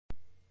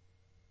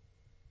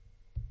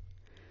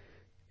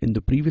In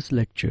the previous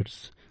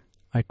lectures,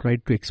 I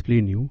tried to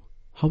explain you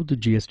how the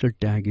JSTL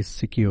tag is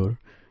secure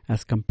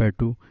as compared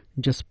to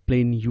just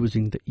plain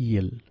using the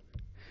EL.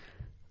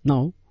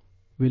 Now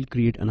we'll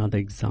create another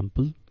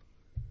example.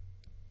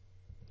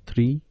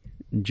 3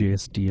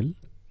 JSTL.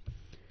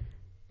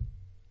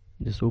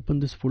 Just open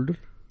this folder.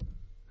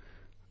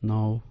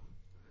 Now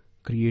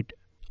create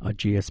a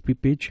JSP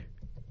page,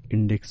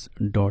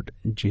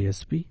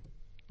 index.jsp.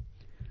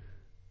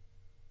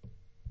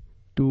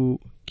 To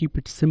keep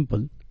it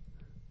simple,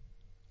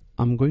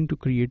 I'm going to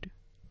create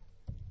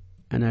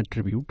an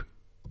attribute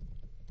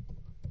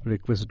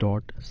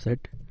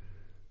request.set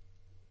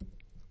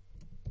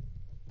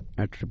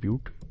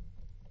attribute.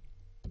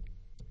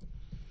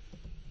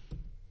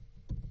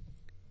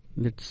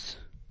 Let's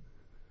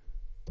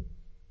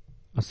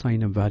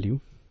assign a value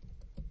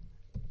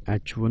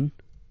h1.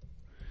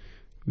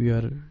 We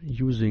are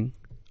using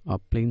a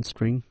plain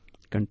string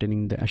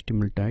containing the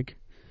HTML tag,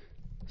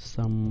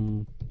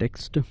 some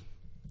text.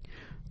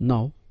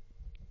 Now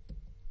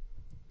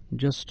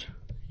just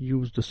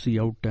use the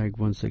cout tag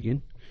once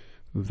again,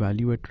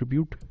 value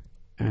attribute,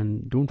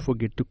 and don't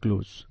forget to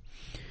close.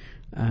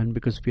 And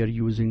because we are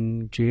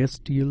using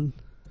JSTL,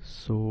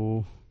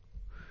 so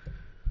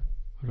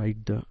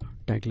write the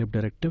taglib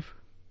directive,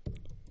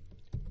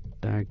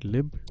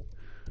 taglib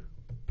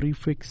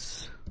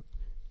prefix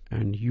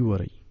and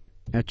URI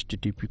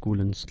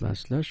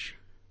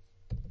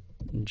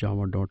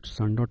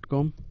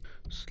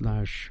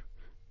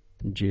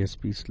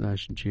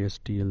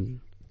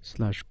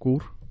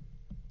http://java.sun.com/jsp/jstl/core.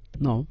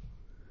 Now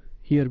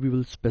here we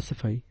will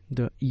specify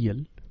the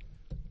EL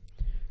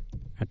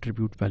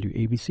attribute value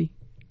ABC,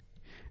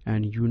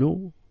 and you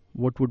know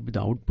what would be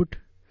the output.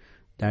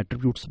 The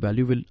attribute's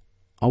value will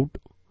out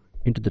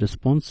into the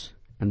response,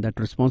 and that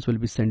response will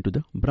be sent to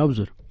the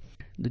browser.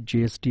 The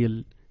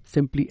JSTL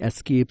simply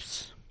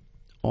escapes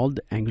all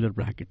the angular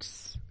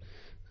brackets,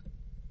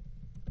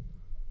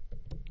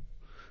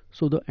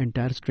 so the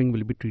entire string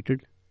will be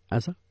treated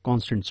as a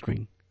constant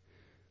string.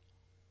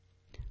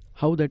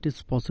 How that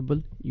is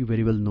possible, you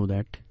very well know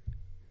that.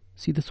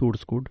 See the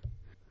source code.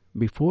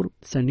 Before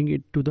sending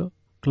it to the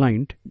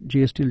client,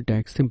 JSTL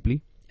tag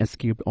simply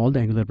escaped all the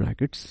angular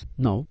brackets.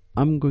 Now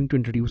I'm going to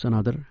introduce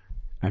another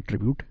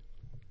attribute,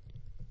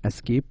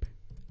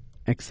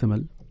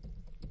 escapeXml.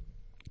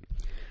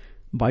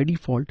 By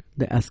default,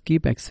 the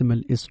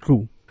escapeXml is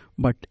true,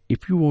 but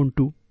if you want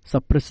to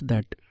suppress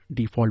that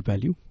default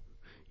value,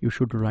 you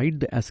should write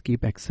the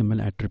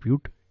escapeXml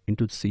attribute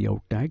into the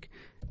cout tag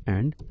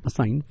and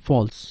assign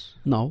false.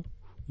 Now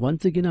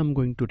once again I'm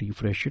going to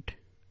refresh it.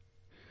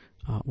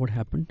 What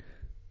happened?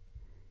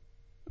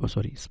 Oh,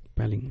 sorry,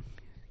 spelling.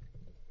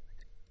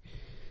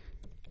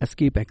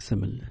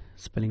 escapeXml,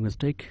 spelling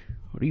mistake.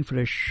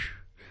 Refresh,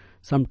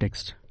 some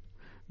text.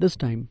 This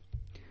time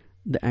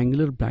the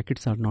angular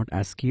brackets are not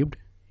escaped.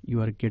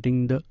 You are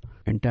getting the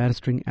entire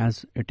string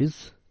as it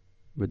is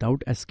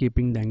without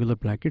escaping the angular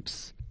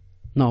brackets.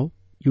 Now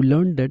you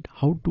learned that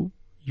how to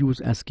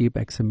use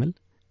escapeXml,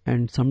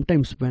 and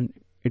sometimes when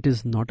it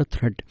is not a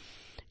thread,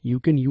 you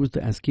can use the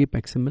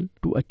escapeXml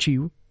to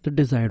achieve the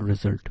desired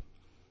result.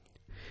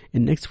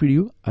 In next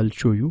video I'll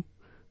show you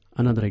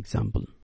another example.